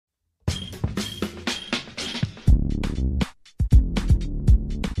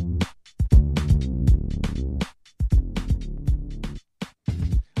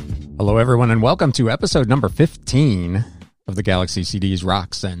Hello, everyone, and welcome to episode number 15 of the Galaxy CDs,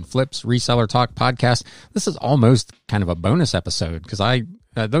 Rocks, and Flips Reseller Talk podcast. This is almost kind of a bonus episode because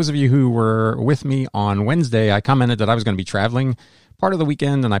those of you who were with me on Wednesday, I commented that I was going to be traveling part of the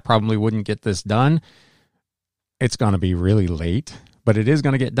weekend and I probably wouldn't get this done. It's going to be really late, but it is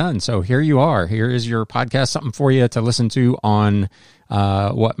going to get done. So here you are. Here is your podcast, something for you to listen to on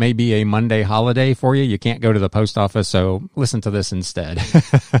what may be a Monday holiday for you. You can't go to the post office, so listen to this instead.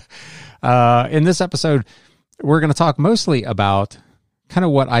 In this episode, we're going to talk mostly about kind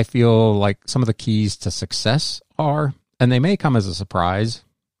of what I feel like some of the keys to success are, and they may come as a surprise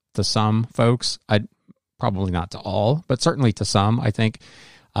to some folks. Probably not to all, but certainly to some, I think.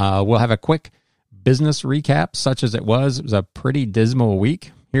 We'll have a quick business recap, such as it was. It was a pretty dismal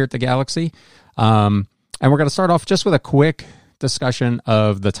week here at the Galaxy. And we're going to start off just with a quick discussion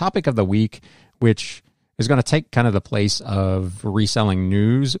of the topic of the week, which is going to take kind of the place of reselling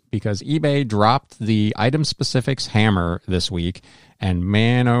news, because eBay dropped the item specifics hammer this week, and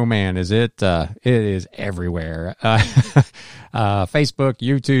man, oh man, is it is everywhere. Facebook,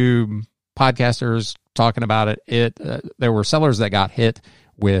 YouTube, podcasters talking about it. There were sellers that got hit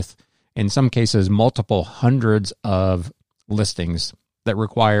with, in some cases, multiple hundreds of listings that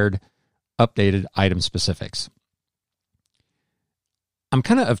required updated item specifics. I'm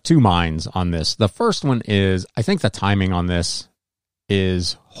kind of two minds on this. The first one is, I think the timing on this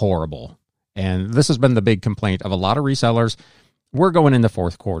is horrible. And this has been the big complaint of a lot of resellers. We're going into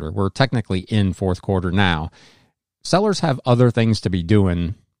fourth quarter. We're technically in fourth quarter now. Sellers have other things to be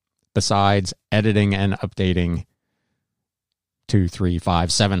doing besides editing and updating 200, 300,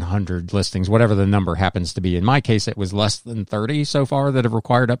 500, 700 listings, whatever the number happens to be. In my case, it was less than 30 so far that have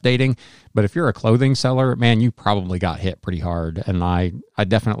required updating. But if you're a clothing seller, man, you probably got hit pretty hard. And I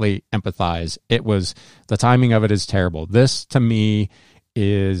definitely empathize. The timing of it is terrible. This, to me,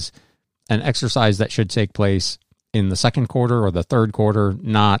 is an exercise that should take place in the second quarter or the third quarter,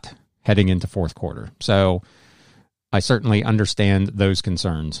 not heading into fourth quarter. So I certainly understand those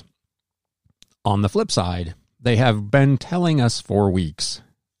concerns. On the flip side, they have been telling us for weeks,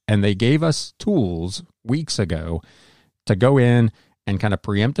 and they gave us tools weeks ago to go in and kind of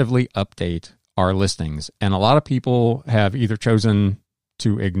preemptively update our listings. And a lot of people have either chosen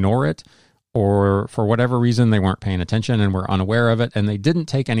to ignore it, or for whatever reason, they weren't paying attention and were unaware of it, and they didn't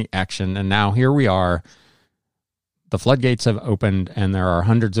take any action. And now here we are. The floodgates have opened, and there are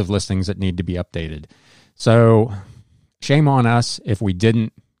hundreds of listings that need to be updated. So shame on us if we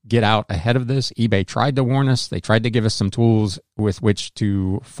didn't get out ahead of this. eBay tried to warn us. They tried to give us some tools with which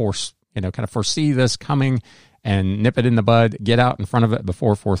to kind of foresee this coming and nip it in the bud, get out in front of it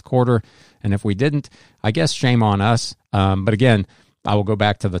before fourth quarter. And if we didn't, I guess shame on us. But again, I will go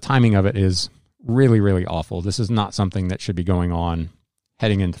back to the timing of it is really, really awful. This is not something that should be going on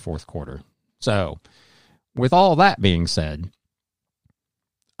heading into fourth quarter. So with all that being said,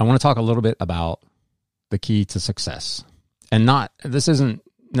 I want to talk a little bit about the key to success. And this isn't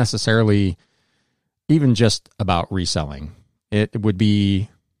necessarily even just about reselling. It would be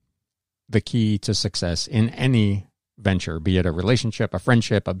the key to success in any venture, be it a relationship, a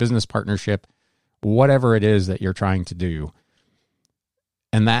friendship, a business partnership, whatever it is that you're trying to do.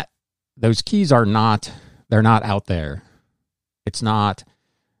 And that those keys they're not out there. It's not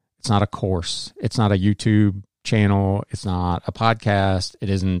a course. It's not a YouTube channel. It's not a podcast. It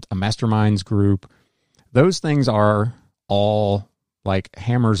isn't a masterminds group. Those things are all like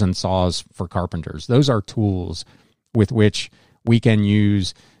hammers and saws for carpenters. Those are tools with which we can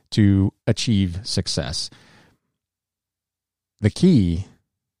use to achieve success. The key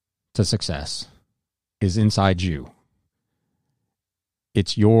to success is inside you.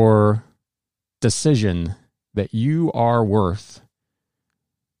 It's your decision that you are worth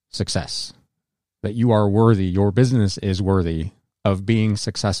success, that you are worthy, your business is worthy of being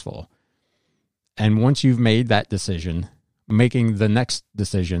successful. And once you've made that decision, making the next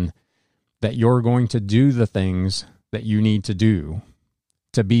decision that you're going to do the things that you need to do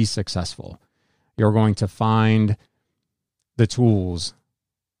to be successful. You're going to find the tools,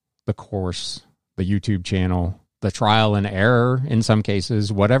 the course, the YouTube channel, the trial and error in some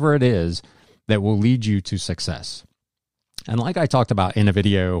cases, whatever it is that will lead you to success. And like I talked about in a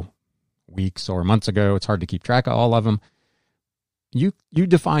video weeks or months ago, it's hard to keep track of all of them. You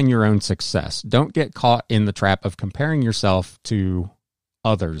define your own success. Don't get caught in the trap of comparing yourself to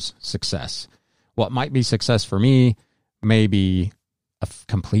others' success. What might be success for me may be a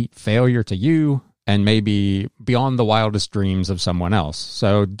complete failure to you and may be beyond the wildest dreams of someone else.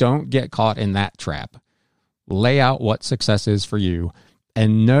 So don't get caught in that trap. Lay out what success is for you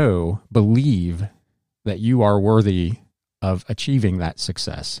and believe that you are worthy of achieving that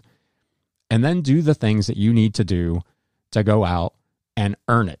success. and then do the things that you need to do to go out and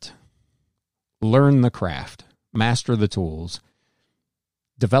earn it. Learn the craft, master the tools,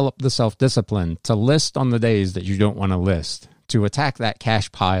 develop the self-discipline to list on the days that you don't want to list, to attack that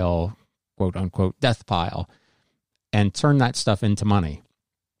cash pile, quote unquote, death pile, and turn that stuff into money,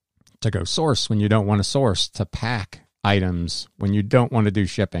 to go source when you don't want to source, to pack items when you don't want to do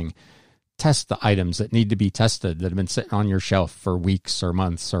shipping, test the items that need to be tested that have been sitting on your shelf for weeks or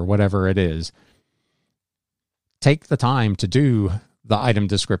months or whatever it is. Take the time to do the item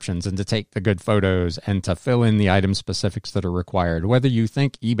descriptions and to take the good photos and to fill in the item specifics that are required. Whether you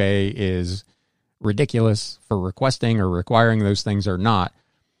think eBay is ridiculous for requesting or requiring those things or not,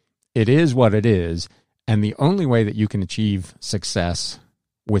 it is what it is. And the only way that you can achieve success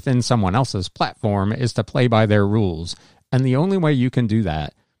within someone else's platform is to play by their rules. And the only way you can do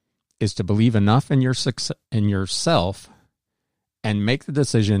that is to believe enough in yourself and make the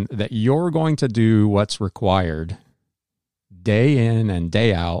decision that you're going to do what's required day in and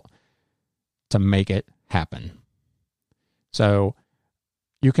day out to make it happen. So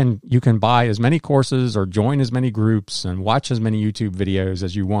you can buy as many courses or join as many groups and watch as many YouTube videos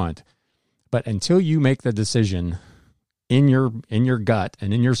as you want. But until you make the decision in your gut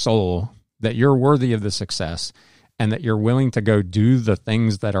and in your soul that you're worthy of the success and that you're willing to go do the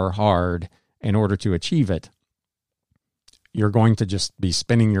things that are hard in order to achieve it, you're going to just be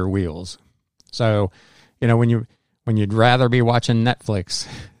spinning your wheels. So, when you'd rather be watching Netflix,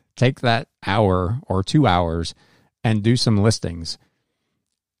 take that hour or 2 hours and do some listings.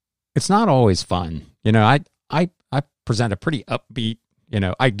 It's not always fun. I present a pretty upbeat,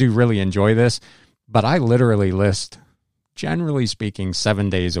 I do really enjoy this, but I literally list, generally speaking, 7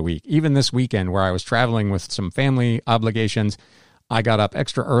 days a week. Even this weekend where I was traveling with some family obligations, I got up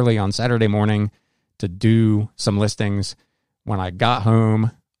extra early on Saturday morning to do some listings. When I got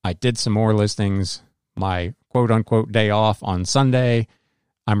home, I did some more listings. My quote-unquote day off on Sunday,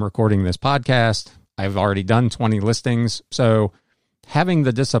 I'm recording this podcast. I've already done 20 listings. So having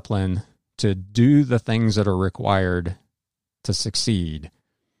the discipline to do the things that are required to succeed,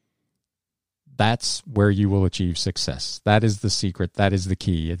 that's where you will achieve success. That is the secret. That is the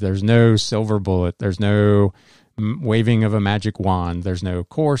key. There's no silver bullet. There's no waving of a magic wand. There's no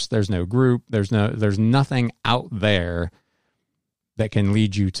course. There's no group. There's nothing out there that can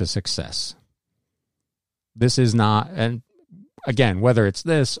lead you to success. This is not, and again, whether it's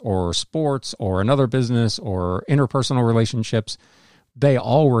this or sports or another business or interpersonal relationships, they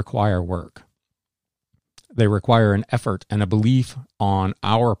all require work. They require an effort and a belief on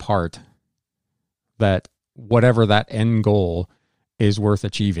our part that whatever that end goal is worth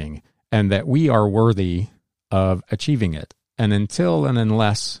achieving and that we are worthy of achieving it. And until and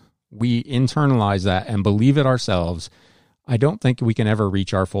unless we internalize that and believe it ourselves, I don't think we can ever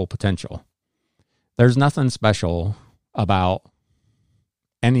reach our full potential. There's nothing special about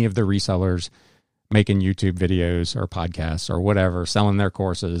any of the resellers making YouTube videos or podcasts or whatever, selling their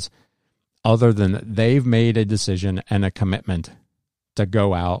courses, other than they've made a decision and a commitment to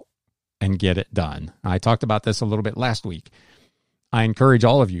go out and get it done. I talked about this a little bit last week. I encourage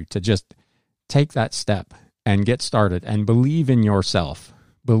all of you to just take that step and get started and believe in yourself.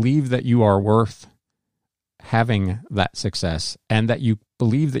 Believe that you are worth having that success and that you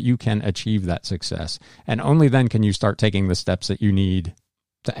believe that you can achieve that success. And only then can you start taking the steps that you need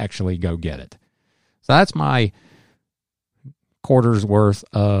to actually go get it. So that's my quarter's worth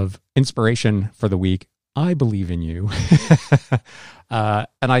of inspiration for the week. I believe in you. And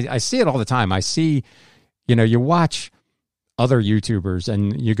I see it all the time. I see, you watch other YouTubers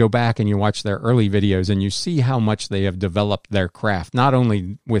and you go back and you watch their early videos and you see how much they have developed their craft, not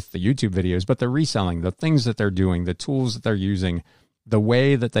only with the YouTube videos, but the reselling, the things that they're doing, the tools that they're using, the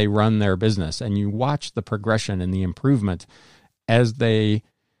way that they run their business. And you watch the progression and the improvement as they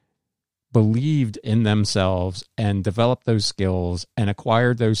believed in themselves and developed those skills and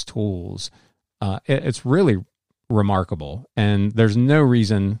acquired those tools. It's really remarkable. And there's no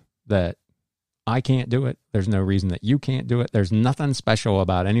reason that I can't do it. There's no reason that you can't do it. There's nothing special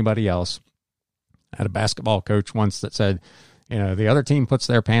about anybody else. I had a basketball coach once that said, the other team puts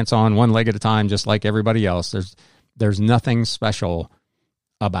their pants on one leg at a time, just like everybody else. There's nothing special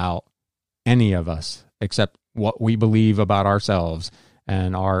about any of us except what we believe about ourselves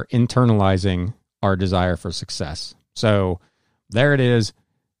and are internalizing our desire for success. So there it is.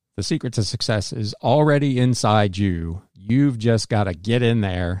 The secret to success is already inside you. You've just got to get in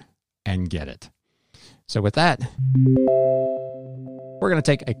there and get it. So with that, we're going to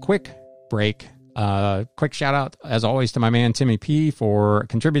take a quick break. Quick shout out, as always, to my man Timmy P for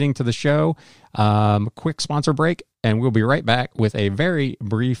contributing to the show. Quick sponsor break, and we'll be right back with a very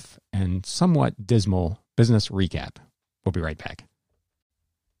brief and somewhat dismal business recap. We'll be right back.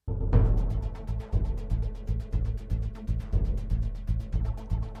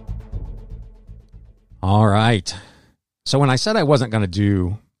 All right. So when I said I wasn't going to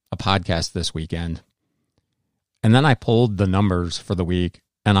do a podcast this weekend, and then I pulled the numbers for the week,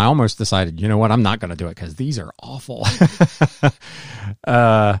 and I almost decided, you know what, I'm not going to do it because these are awful.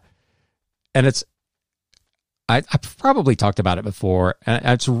 And I've probably talked about it before, and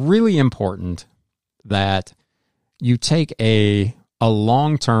it's really important that you take a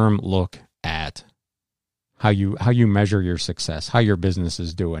long-term look at how you measure your success, how your business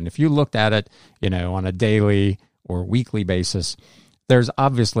is doing. If you looked at it, on a daily or weekly basis, there's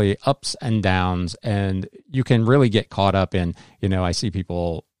obviously ups and downs, and you can really get caught up in, I see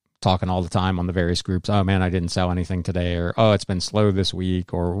people talking all the time on the various groups, oh man, I didn't sell anything today, or oh, it's been slow this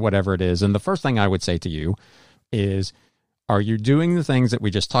week, or whatever it is. And the first thing I would say to you is, are you doing the things that we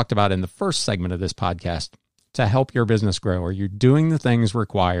just talked about in the first segment of this podcast to help your business grow? Are you doing the things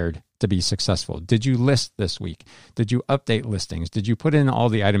required to be successful? Did you list this week? Did you update listings? Did you put in all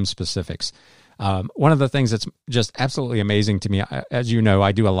the item specifics? One of the things that's just absolutely amazing to me, as you know,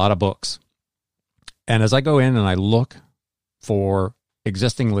 I do a lot of books. And as I go in and I look for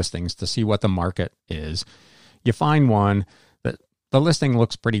existing listings to see what the market is, you find one that the listing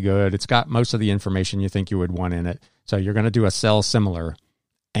looks pretty good. It's got most of the information you think you would want in it. So you're going to do a sell similar.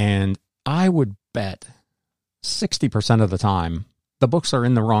 And I would bet 60% of the time, the books are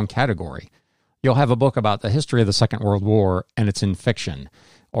in the wrong category. You'll have a book about the history of the Second World War and it's in fiction.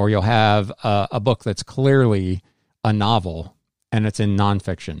 Or you'll have a book that's clearly a novel and it's in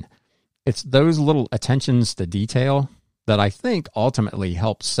nonfiction. It's those little attentions to detail that I think ultimately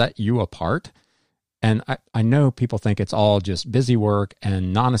help set you apart. And I know people think it's all just busy work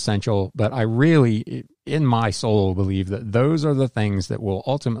and non-essential, but I really, in my soul, believe that those are the things that will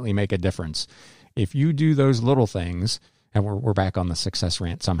ultimately make a difference. If you do those little things, and we're back on the success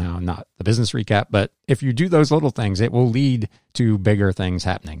rant somehow, not the business recap, but if you do those little things, it will lead to bigger things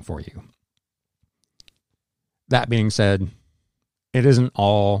happening for you. That being said, it isn't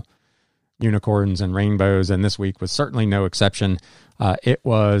all unicorns and rainbows, and this week was certainly no exception. It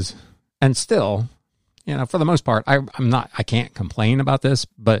was, and still, for the most part, I can't complain about this,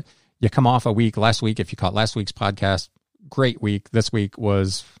 but you come off a week, last week, if you caught last week's podcast, great week. This week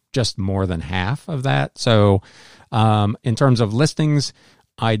was just more than half of that. So in terms of listings,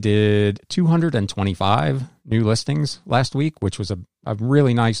 I did 225 new listings last week, which was a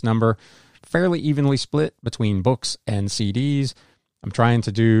really nice number, fairly evenly split between books and CDs. I'm trying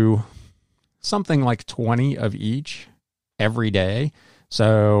to do something like 20 of each every day.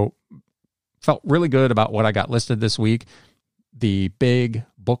 So felt really good about what I got listed this week. The big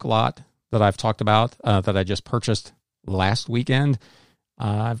book lot that I've talked about that I just purchased last weekend,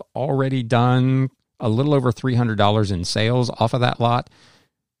 I've already done a little over $300 in sales off of that lot.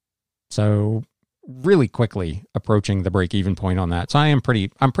 So really quickly approaching the break-even point on that. So I'm pretty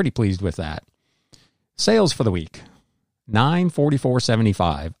pleased with that. Sales for the week,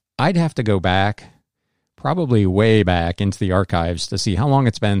 $944.75. I'd have to go back, probably way back into the archives to see how long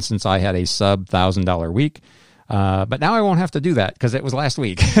it's been since I had a sub $1,000 week. But now I won't have to do that because it was last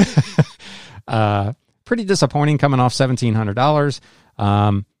week. Pretty disappointing coming off $1,700.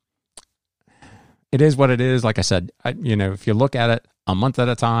 It is what it is. Like I said, if you look at it a month at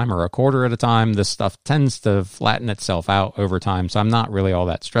a time or a quarter at a time, this stuff tends to flatten itself out over time. So I'm not really all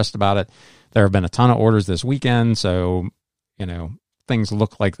that stressed about it. There have been a ton of orders this weekend. So, things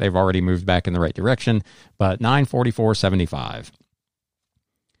look like they've already moved back in the right direction, but $944.75.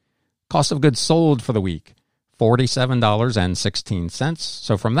 Cost of goods sold for the week, $47.16.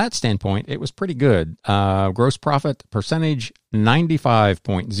 So from that standpoint, it was pretty good. Gross profit percentage,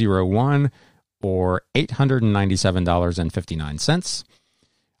 95.01 or $897.59.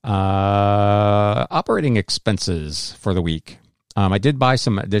 Operating expenses for the week. I did buy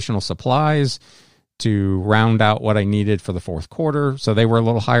some additional supplies to round out what I needed for the fourth quarter. So they were a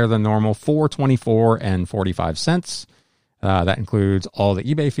little higher than normal, $424.45. That includes all the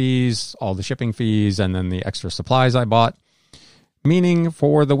eBay fees, all the shipping fees, and then the extra supplies I bought. Meaning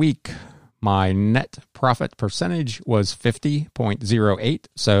for the week, my net profit percentage was 50.08.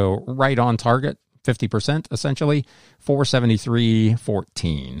 So right on target, 50% essentially,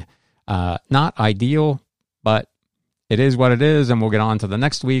 $473.14. Not ideal, but it is what it is, and we'll get on to the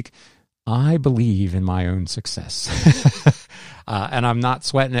next week. I believe in my own success, and I'm not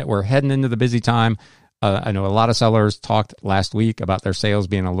sweating it. We're heading into the busy time. I know a lot of sellers talked last week about their sales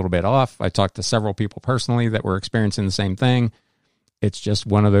being a little bit off. I talked to several people personally that were experiencing the same thing. It's just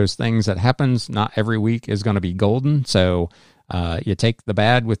one of those things that happens. Not every week is going to be golden. So you take the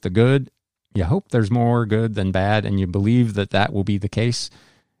bad with the good. You hope there's more good than bad, and you believe that that will be the case.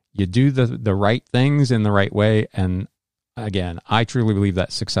 You do the right things in the right way. And again, I truly believe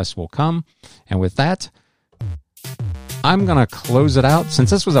that success will come. And with that, I'm going to close it out. Since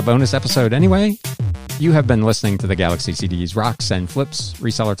this was a bonus episode anyway, you have been listening to the Galaxy CDs Rocks and Flips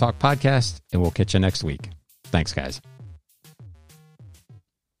Reseller Talk podcast, and we'll catch you next week. Thanks, guys.